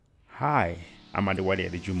Hi, I'm Adewale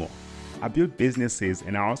Adejumo. I build businesses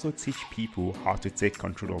and I also teach people how to take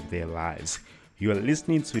control of their lives. You are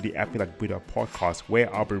listening to the I Feel Like Buddha podcast,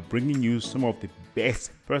 where I'll be bringing you some of the best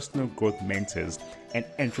personal growth mentors and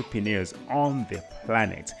entrepreneurs on the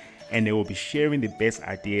planet. And they will be sharing the best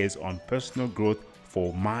ideas on personal growth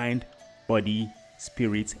for mind, body,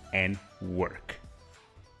 spirit, and work.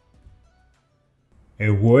 A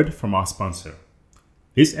word from our sponsor.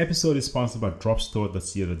 This episode is sponsored by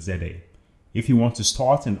dropstore.co.za. If you want to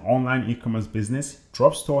start an online e-commerce business,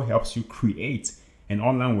 Dropstore helps you create an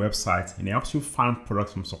online website and helps you find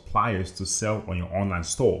products from suppliers to sell on your online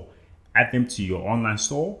store. Add them to your online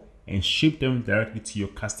store and ship them directly to your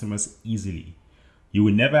customers easily. You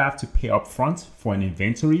will never have to pay upfront for an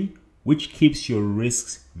inventory, which keeps your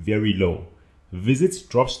risks very low. Visit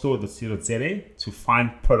dropstore.co.za to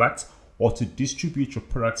find products or to distribute your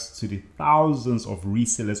products to the thousands of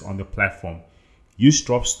resellers on the platform. Use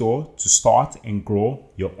Dropstore to start and grow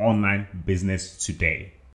your online business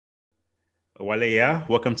today. Wale,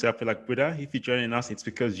 welcome to I Feel Like Buddha. If you're joining us, it's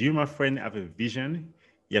because you, my friend, have a vision.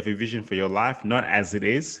 You have a vision for your life, not as it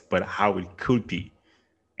is, but how it could be.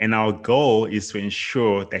 And our goal is to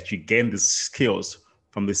ensure that you gain the skills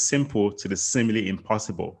from the simple to the seemingly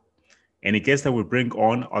impossible. And the guests that we bring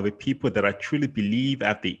on are the people that I truly believe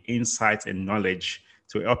have the insights and knowledge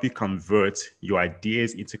to help you convert your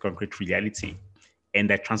ideas into concrete reality. And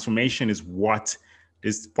that transformation is what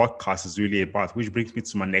this podcast is really about, which brings me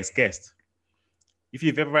to my next guest. If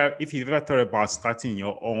you've ever thought about starting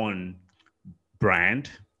your own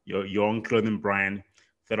brand, your own clothing brand,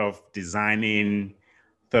 thought of designing,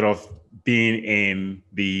 thought of being in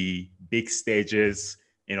the big stages,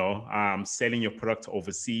 selling your product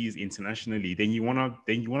overseas, internationally, then you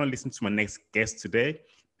wanna listen to my next guest today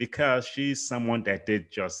because she's someone that did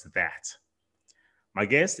just that. My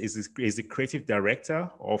guest is the creative director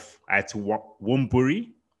of at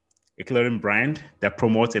Womburi, a clothing brand that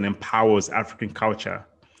promotes and empowers African culture.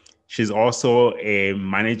 She's also a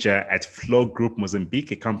manager at Flow Group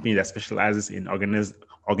Mozambique, a company that specializes in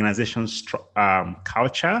organization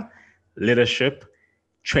culture, leadership,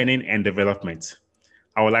 training, and development.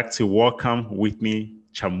 I would like to welcome Whitney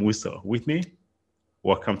Chamuso. Whitney,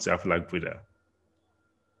 welcome to Afro Buddha.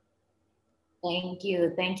 Thank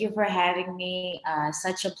you. Thank you for having me.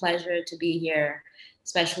 Such a pleasure to be here,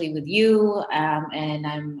 especially with you. And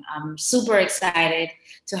I'm super excited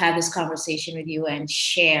to have this conversation with you and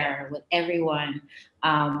share with everyone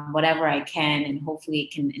whatever I can, and hopefully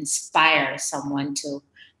it can inspire someone to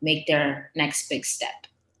make their next big step.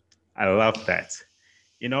 I love that.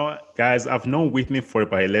 Guys, I've known Whitney for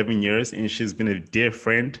about 11 years, and she's been a dear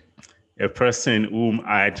friend, a person whom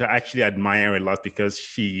I actually admire a lot because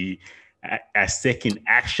she has taken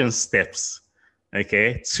action steps,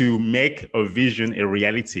 okay, to make a vision a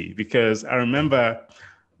reality. Because I remember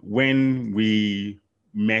when we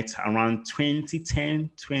met around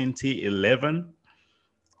 2010, 2011,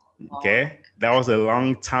 okay, that was a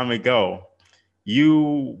long time ago.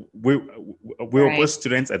 We were both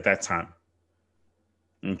students at that time.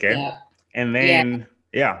 Okay. Yeah. And then,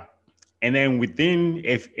 yeah. And then within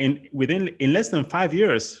less than 5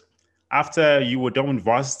 years, after you were done with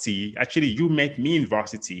varsity, actually you met me in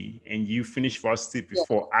varsity and you finished varsity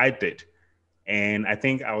before I did. And I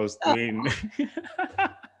think I was doing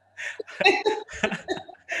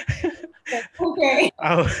Okay.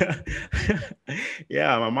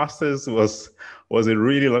 Yeah, my master's was a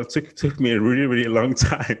really long took me a really, really long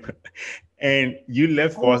time. And you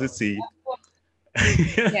left varsity.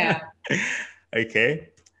 Yeah. Okay.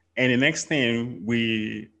 And the next thing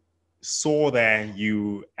we saw that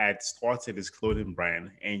you had started this clothing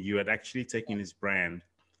brand and you had actually taken this brand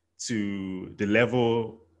to the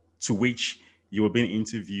level to which you were being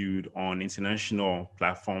interviewed on international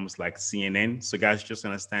platforms like CNN. So guys just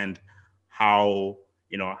understand how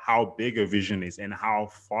big a vision is and how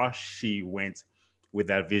far she went with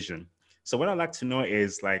that vision. So what I'd like to know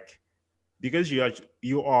is like, because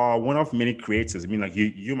you are one of many creators. I mean, like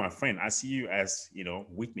you're my friend. I see you as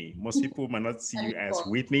Whitney. Most people might not see you as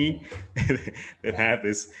Whitney. That have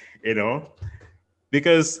this,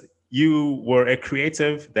 because you were a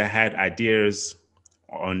creative that had ideas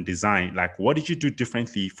on design. Like, what did you do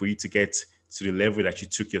differently for you to get to the level that you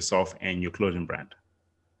took yourself and your clothing brand?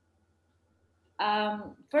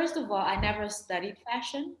 First of all, I never studied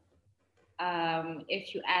fashion.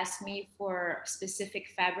 If you ask me for specific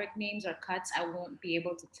fabric names or cuts, I won't be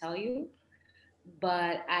able to tell you.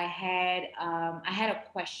 But I had a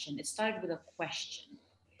question. It started with a question,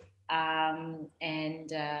 and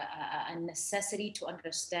a necessity to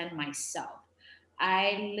understand myself.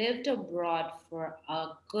 I lived abroad for a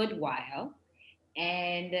good while,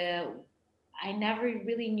 And I never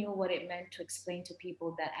really knew what it meant to explain to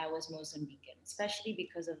people that I was Mozambican, especially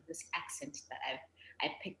because of this accent that I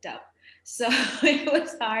picked up. So it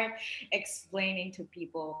was hard explaining to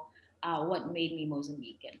people what made me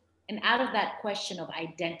Mozambican. And out of that question of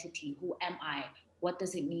identity, who am I? What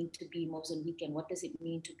does it mean to be Mozambican? What does it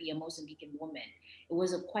mean to be a Mozambican woman? It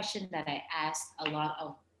was a question that I asked a lot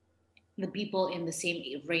of the people in the same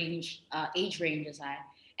age range as I,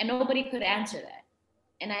 and nobody could answer that.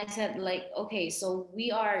 And I said, like, okay, so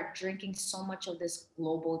we are drinking so much of this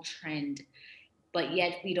global trend, but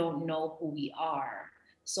yet we don't know who we are.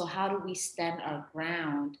 So how do we stand our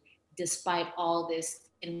ground despite all this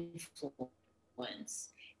influence?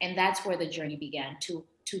 And that's where the journey began, to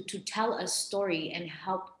tell a story and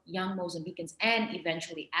help young Mozambicans and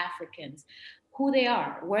eventually Africans who they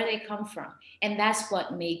are, where they come from. And that's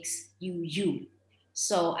what makes you you.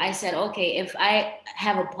 So I said, okay, if I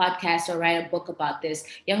have a podcast or write a book about this,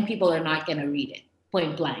 young people are not going to read it,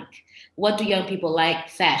 point blank. What do young people like?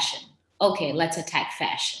 Fashion. Okay, let's attack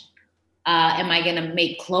fashion. Am I going to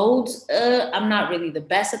make clothes? I'm not really the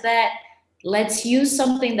best at that. Let's use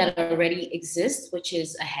something that already exists, which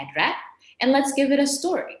is a head wrap, and let's give it a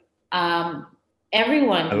story. Um, I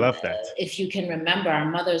everyone, love that. if you can remember, our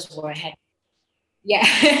mothers wore head. Yeah,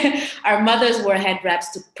 our mothers wore head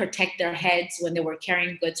wraps to protect their heads when they were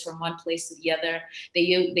carrying goods from one place to the other. They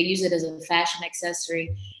use it as a fashion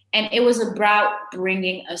accessory, and it was about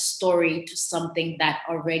bringing a story to something that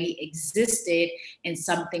already existed and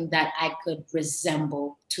something that I could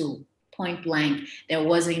resemble to. Point blank, there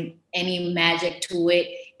wasn't any magic to it.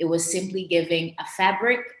 It was simply giving a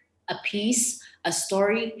fabric, a piece, a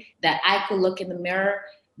story that I could look in the mirror,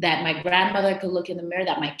 that my grandmother could look in the mirror,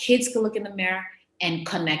 that my kids could look in the mirror and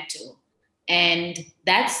connect to. And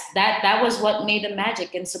that was what made the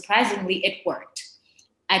magic. And surprisingly, it worked.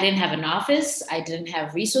 I didn't have an office, I didn't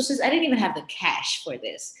have resources, I didn't even have the cash for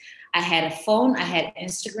this. I had a phone, I had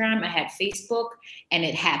Instagram, I had Facebook, and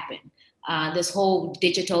it happened. This whole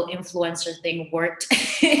digital influencer thing worked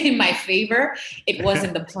in my favor. It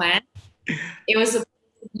wasn't the plan. It was supposed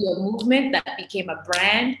to be a movement that became a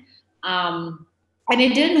brand. Um, and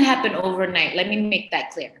it didn't happen overnight. Let me make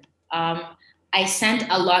that clear. Um, I sent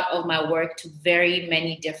a lot of my work to very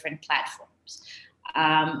many different platforms.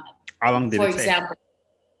 Um, How long did for it take? example,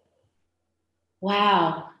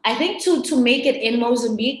 wow, I think to make it in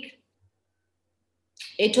Mozambique,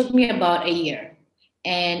 it took me about a year.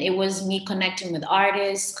 And it was me connecting with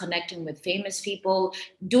artists, connecting with famous people,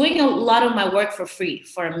 doing a lot of my work for free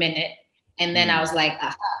for a minute. And then I Mm. was like,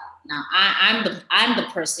 aha, now I'm the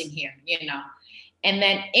person here, you know. And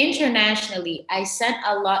then internationally, I sent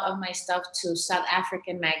a lot of my stuff to South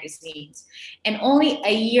African magazines. And only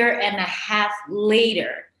a year and a half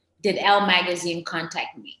later did Elle magazine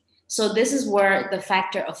contact me. So this is where the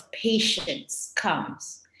factor of patience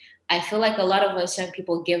comes. I feel like a lot of us young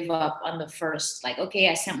people give up on the first, like, okay,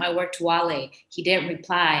 I sent my work to Wale. He didn't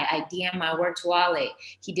reply. I DM my work to Wale.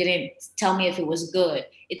 He didn't tell me if it was good.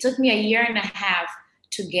 It took me a year and a half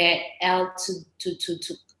to get Elle to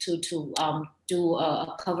do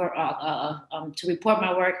a cover to report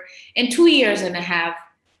my work, and 2 years and a half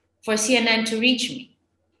for CNN to reach me.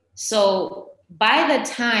 So by the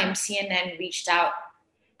time CNN reached out,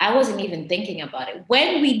 I wasn't even thinking about it.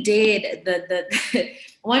 When we did the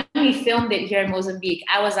when we filmed it here in Mozambique,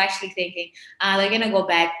 I was actually thinking, they're gonna go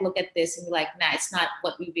back, look at this, and be like, nah, it's not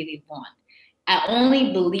what we really want. I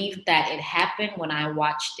only believed that it happened when I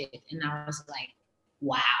watched it, and I was like,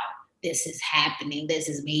 wow, this is happening, this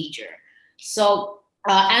is major. So,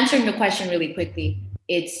 answering the question really quickly,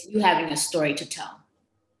 it's you having a story to tell.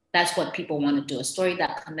 That's what people want to do, a story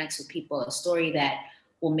that connects with people, a story that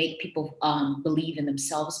will make people believe in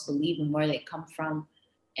themselves, believe in where they come from.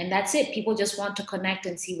 And that's it. People just want to connect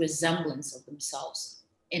and see resemblance of themselves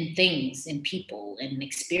in things, in people, and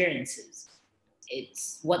experiences.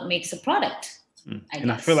 It's what makes a product, Mm. I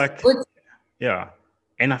And I feel guess. like, Good. yeah,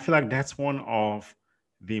 and I feel like that's one of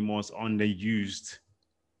the most underused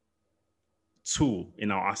tool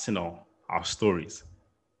in our arsenal, our stories.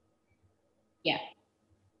 Yeah,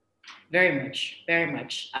 very much, very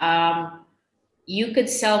much. You could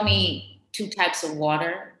sell me two types of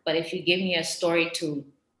water, but if you give me a story to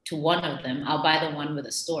one of them, I'll buy the one with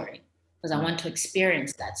a story because I Mm. want to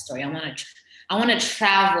experience that story. I want to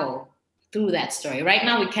travel through that story. Right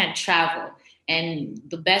now we can't travel, and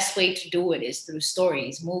the best way to do it is through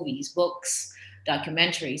stories, movies, books,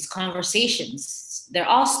 documentaries, conversations. They're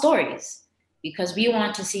all stories because we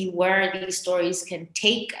want to see where these stories can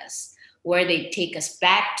take us, where they take us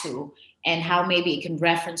back to, and how maybe it can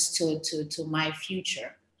reference to my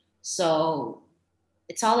future. So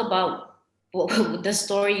it's all about the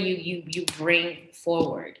story you bring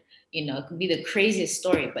forward. You know, it could be the craziest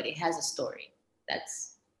story, but it has a story.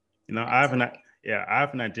 That's I have it. I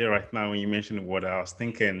have an idea right now when you mentioned water. I was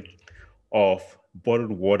thinking of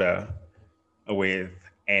bottled water with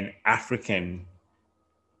an African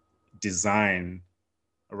design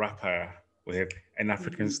wrapper with an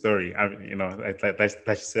African story.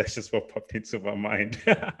 That's just what popped into my mind.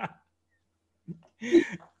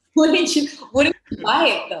 Wouldn't you buy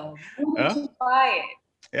it though? Wouldn't Huh? you buy it?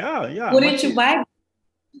 Yeah, yeah. I'm Wouldn't you actually. buy it?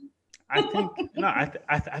 I think no.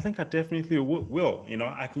 I think I definitely will.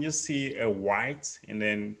 I can just see a white and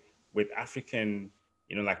then with African,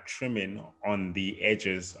 like trimming on the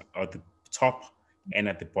edges of the top and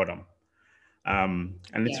at the bottom. I need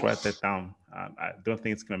to Yeah. write that down. I don't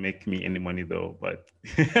think it's gonna make me any money though, but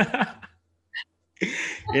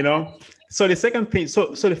you know. So the second thing,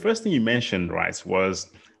 so the first thing you mentioned, right,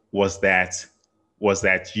 was that was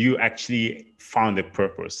that you actually found a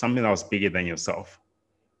purpose, something that was bigger than yourself.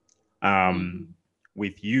 Um, Mhm.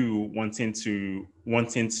 with you wanting to one,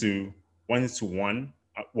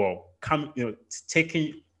 well, come,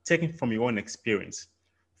 taking from your own experience,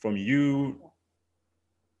 from you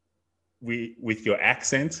with your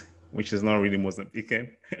accent, which is not really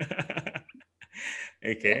Mozambican.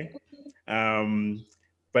 Okay. Um,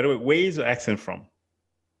 by the way, where is your accent from?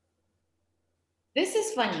 This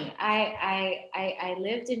is funny. I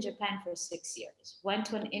lived in Japan for 6 years, went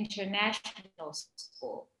to an international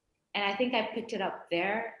school, and I think I picked it up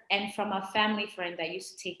there and from a family friend that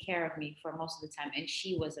used to take care of me for most of the time, and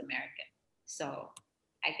she was American. So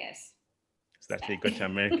I guess Is it's that you that. got your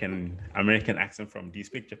American accent from? Do you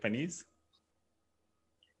speak Japanese?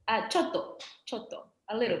 Chotto, chotto,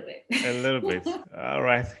 a little bit. A little bit. All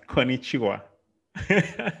right. Konnichiwa.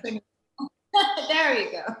 There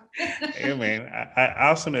we go. Hey man, I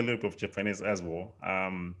also know a little bit of Japanese as well.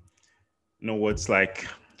 Know words like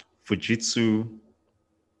Fujitsu,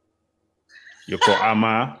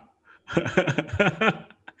 Yokohama,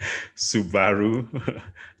 Subaru,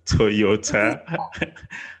 Toyota.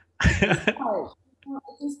 Let's start.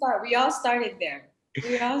 Let's start. We all started there.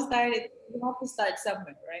 We all started. We have to start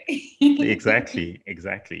somewhere, right? Exactly,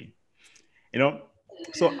 exactly. You know,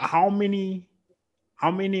 so how many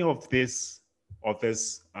of this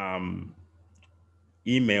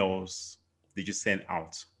emails did you send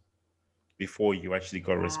out before you actually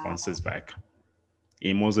got Wow. responses back?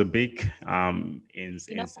 In Mozambique, You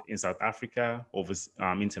know, in South Africa,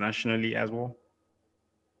 internationally as well.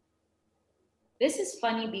 this is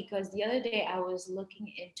funny because the other day I was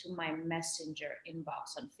looking into my messenger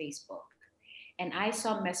inbox on Facebook and I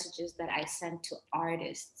saw messages that I sent to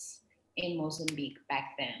artists in Mozambique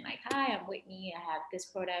back then. Like, hi, I'm Whitney. I have this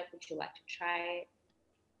product. Would you like to try it?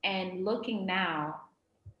 And looking now,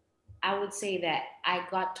 I would say that I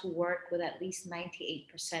got to work with at least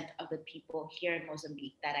 98% of the people here in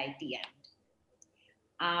Mozambique that I DM'd.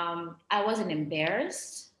 I wasn't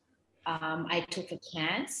embarrassed. I took a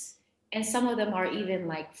chance. And some of them are even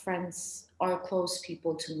like friends or close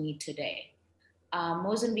people to me today.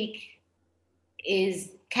 Mozambique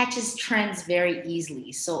is catches trends very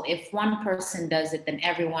easily. So if one person does it, then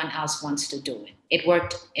everyone else wants to do it. It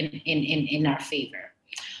worked in our favor.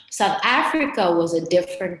 South Africa was a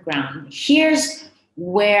different ground. Here's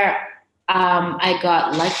where I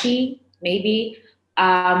got lucky, maybe.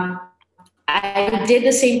 I did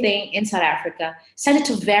the same thing in South Africa, sent it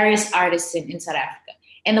to various artists in South Africa.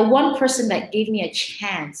 And the one person that gave me a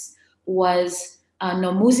chance was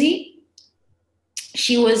Nomuzi.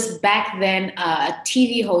 She was back then a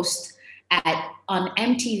TV host on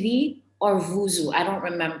MTV or Vuzu, I don't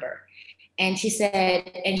remember. And she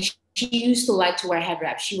said, and she used to like to wear head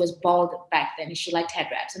wraps. She was bald back then, and she liked head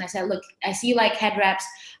wraps. And I said, look, I see you like head wraps.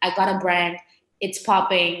 I got a brand. It's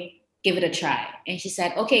popping. Give it a try. And she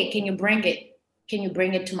said, okay, can you bring it? Can you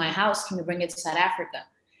bring it to my house? Can you bring it to South Africa?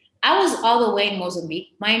 I was all the way in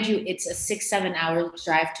Mozambique. Mind you, it's a 6, 7 hour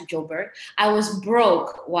drive to Joburg. I was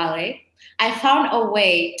broke, Wale. I found a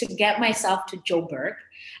way to get myself to Joburg.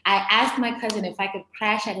 I asked my cousin if I could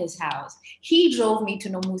crash at his house. He drove me to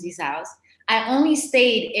Nomuzi's house. I only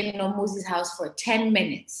stayed in Nomuzi's house for 10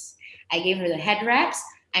 minutes. I gave her the head wraps.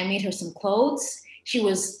 I made her some clothes. She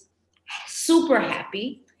was super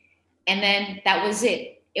happy. And then that was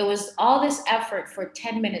it. It was all this effort for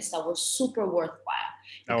 10 minutes that was super worthwhile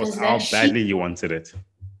That was because then how she, badly you wanted it.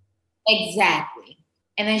 exactly.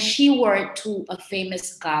 And then she wore it to a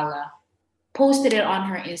famous gala, posted it on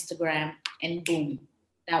her Instagram, and boom,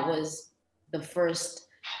 that was the first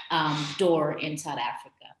door in South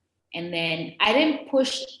Africa. And then I didn't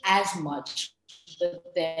push as much, but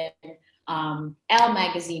then Elle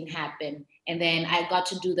magazine happened, and then I got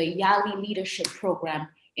to do the Yali leadership program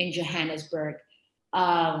in Johannesburg.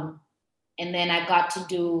 And then I got to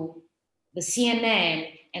do the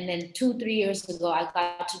CNN, and then 2-3 years ago, I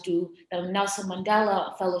got to do the Nelson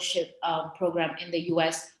Mandela Fellowship program in the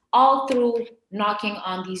US, all through knocking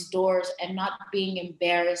on these doors and not being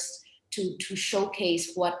embarrassed to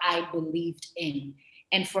showcase what I believed in.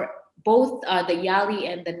 And for both the Yali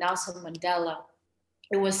and the Nelson Mandela,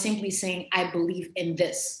 it was simply saying, I believe in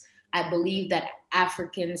this. I believe that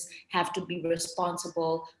Africans have to be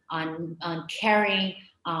responsible on caring,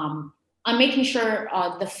 on making sure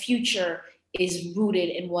the future is rooted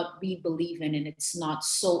in what we believe in, and it's not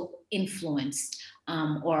so influenced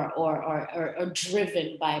or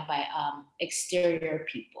driven by exterior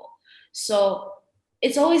people. So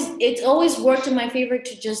it's always worked in my favor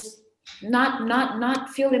to just not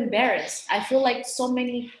feel embarrassed. I feel like so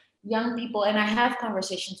many young people, and I have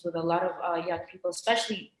conversations with a lot of young people,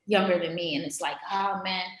 especially younger than me, and it's like, oh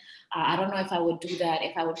man, I don't know if I would do that,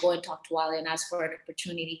 if I would go and talk to Wale and ask for an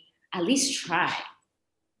opportunity. At least try.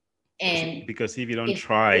 And because if you don't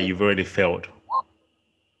try, you've already failed.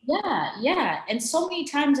 Yeah. And so many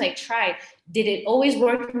times I tried. Did it always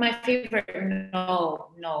work in my favor?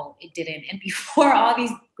 No, it didn't. And before all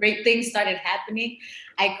these great things started happening,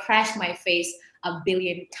 I crashed my face a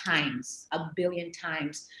billion times. I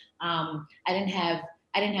didn't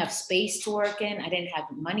have space to work in. I didn't have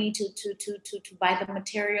money to buy the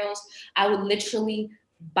materials. I would literally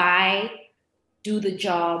buy, do the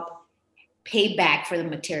job, pay back for the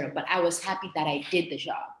material, but I was happy that I did the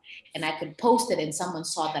job and I could post it and someone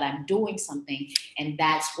saw that I'm doing something, and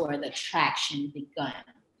that's where the traction begun.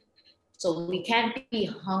 So we can't be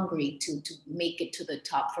hungry to make it to the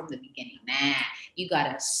top from the beginning. Nah, you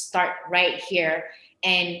gotta start right here,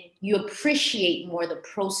 and you appreciate more the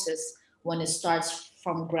process when it starts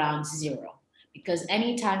from ground zero. Because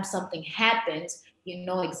anytime something happens, you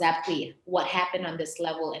know exactly what happened on this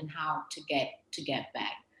level and how to get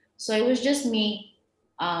back. So it was just me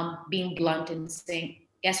being blunt and saying,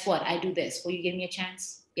 guess what? I do this. Will you give me a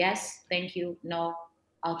chance? Yes, thank you. No,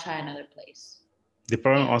 I'll try another place. The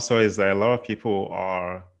problem also is that a lot of people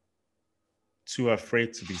are too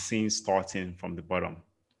afraid to be seen starting from the bottom.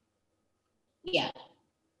 Yeah,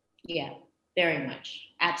 very much.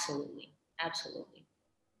 Absolutely.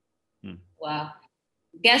 Well,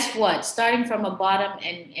 guess what? Starting from a bottom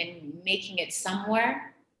and making it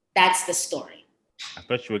somewhere, that's the story. I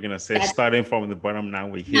thought you were going to say starting from the bottom, now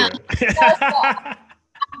we're here.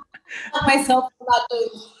 Myself about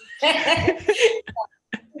doing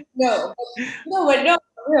no, but no,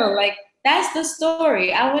 for real. Like, that's the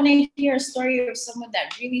story. I want to hear a story of someone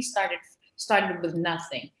that really started with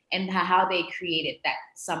nothing and how they created that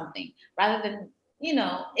something, rather than,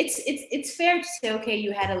 it's fair to say, okay,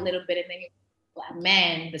 you had a little bit and then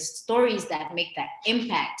man, the stories that make that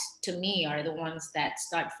impact to me are the ones that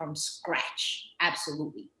start from scratch.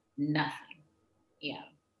 Absolutely nothing. Yeah.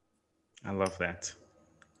 I love that.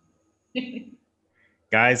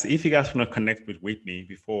 Guys, if you guys want to connect with Whitney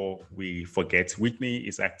before we forget, Whitney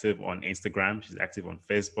is active on Instagram. She's active on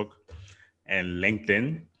Facebook and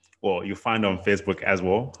LinkedIn. Well, you find her on Facebook as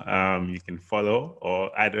well. You can follow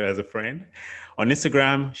or add her as a friend. On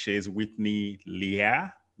Instagram, she is Whitney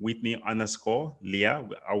Leah,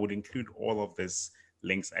 Whitney_Leah. I would include all of these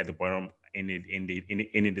links at the bottom in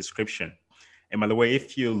the description. And by the way,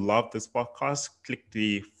 if you love this podcast, click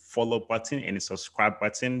the follow button and the subscribe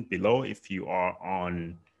button below if you are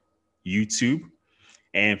on YouTube.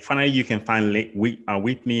 And finally, you can find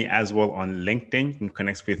Whitney as well on LinkedIn. You can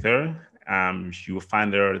connect with her. You will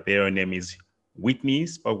find her there. Her name is Whitney,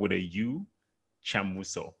 spelled with a U,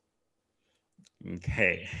 Chamuso.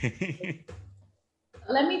 Okay.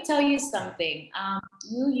 Let me tell you something.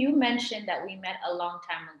 You mentioned that we met a long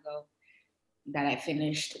time ago, that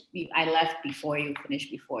I left before you,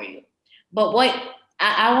 finished before you. But what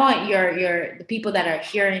I want the people that are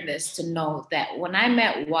hearing this to know that when I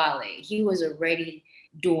met Wale, he was already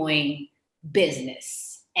doing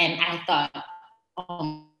business. And I thought,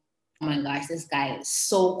 oh my gosh, this guy is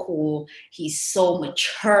so cool. He's so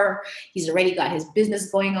mature. He's already got his business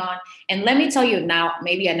going on. And let me tell you now,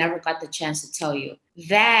 maybe I never got the chance to tell you,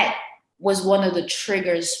 that was one of the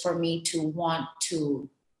triggers for me to want to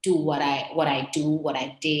do what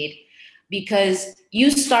I did, because you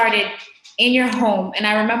started in your home. And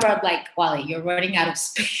I remember I'm like, Wale, you're running out of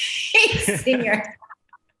space in your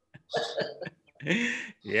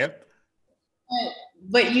Yep.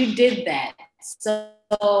 But you did that.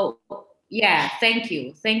 So yeah, thank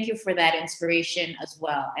you for that inspiration as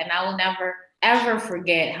well. And I will never ever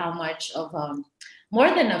forget how much of more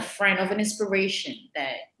than a friend, of an inspiration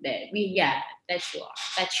that you are.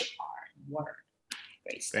 Word.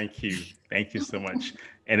 Great stuff. Thank you so much.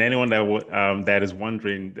 And anyone that is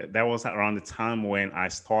wondering, that was around the time when I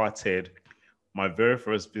started my very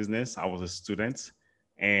first business. I was a student,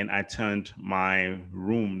 and I turned my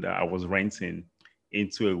room that I was renting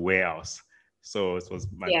into a warehouse. So it was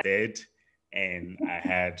my bed, and I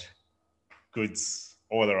had goods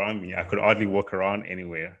all around me. I could hardly walk around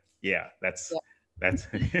anywhere. Yeah, that's that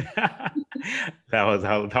was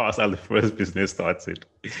how the first business started.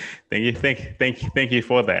 Thank you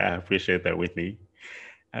for that. I appreciate that, Whitney.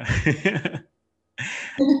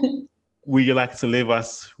 Would you like to leave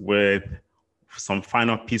us with some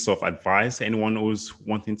final piece of advice? Anyone who's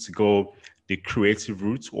wanting to go the creative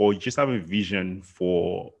route, or you just have a vision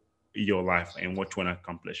for your life and what you want to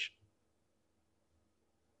accomplish?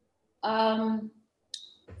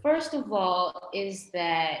 First of all, is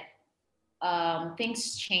that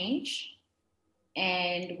things change,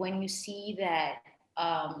 and when you see that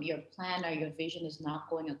your plan or your vision is not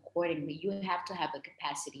going accordingly, you have to have the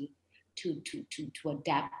capacity to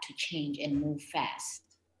adapt, to change, and move fast.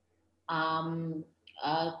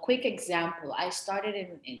 A quick example: I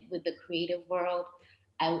started with the creative world.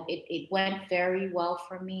 It went very well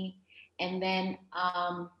for me, and then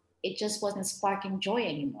it just wasn't sparking joy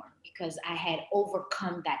anymore because I had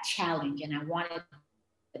overcome that challenge and I wanted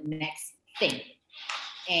the next thing.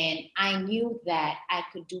 And I knew that I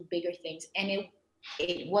could do bigger things, and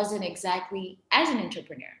it wasn't exactly as an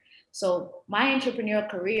entrepreneur. So my entrepreneurial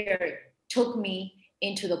career took me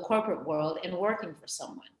into the corporate world and working for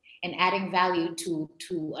someone and adding value to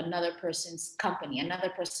another person's company, another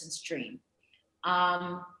person's dream.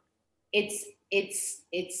 It's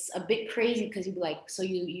a bit crazy because you'd be like, so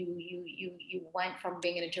you went from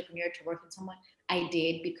being an entrepreneur to working with someone. I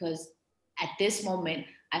did, because at this moment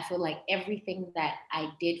I feel like everything that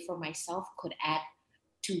I did for myself could add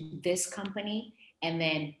to this company, and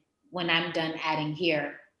then when I'm done adding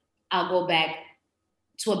here, I'll go back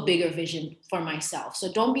to a bigger vision for myself.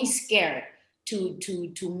 So don't be scared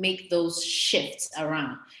to make those shifts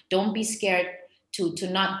around. Don't be scared to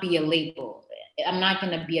not be a label. I'm not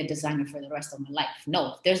going to be a designer for the rest of my life.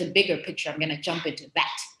 No, if there's a bigger picture, I'm going to jump into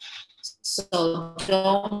that. So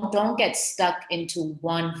don't get stuck into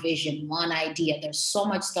one vision, one idea. There's so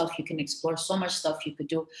much stuff you can explore, so much stuff you could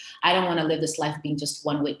do. I don't want to live this life being just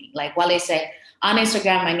one Whitney. Like Wale say, on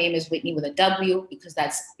Instagram, my name is Whitney with a W, because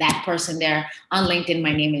that's that person there. On LinkedIn,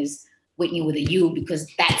 my name is Whitney with a U, because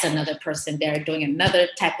that's another person there doing another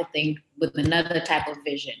type of thing with another type of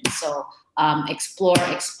vision. So explore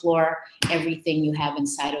everything you have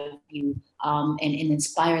inside of you, and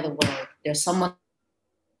inspire the world. There's someone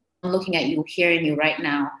looking at you, hearing you right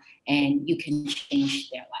now, and you can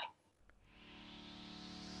change their life.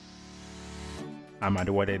 I'm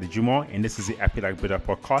Adewale Adejumo, and this is the Happy Like Builder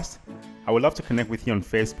podcast. I would love to connect with you on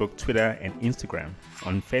Facebook, Twitter, and Instagram.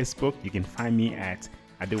 On Facebook, you can find me at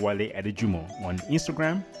Adewale Adejumo, on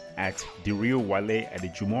Instagram at The Real Wale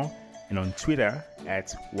Adejumo, and on Twitter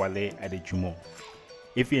at Wale Adejumo.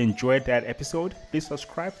 If you enjoyed that episode, please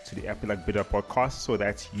subscribe to the Happy Like Builder podcast so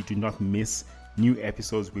that you do not miss new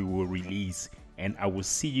episodes we will release. And I will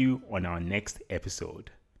see you on our next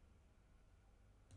episode.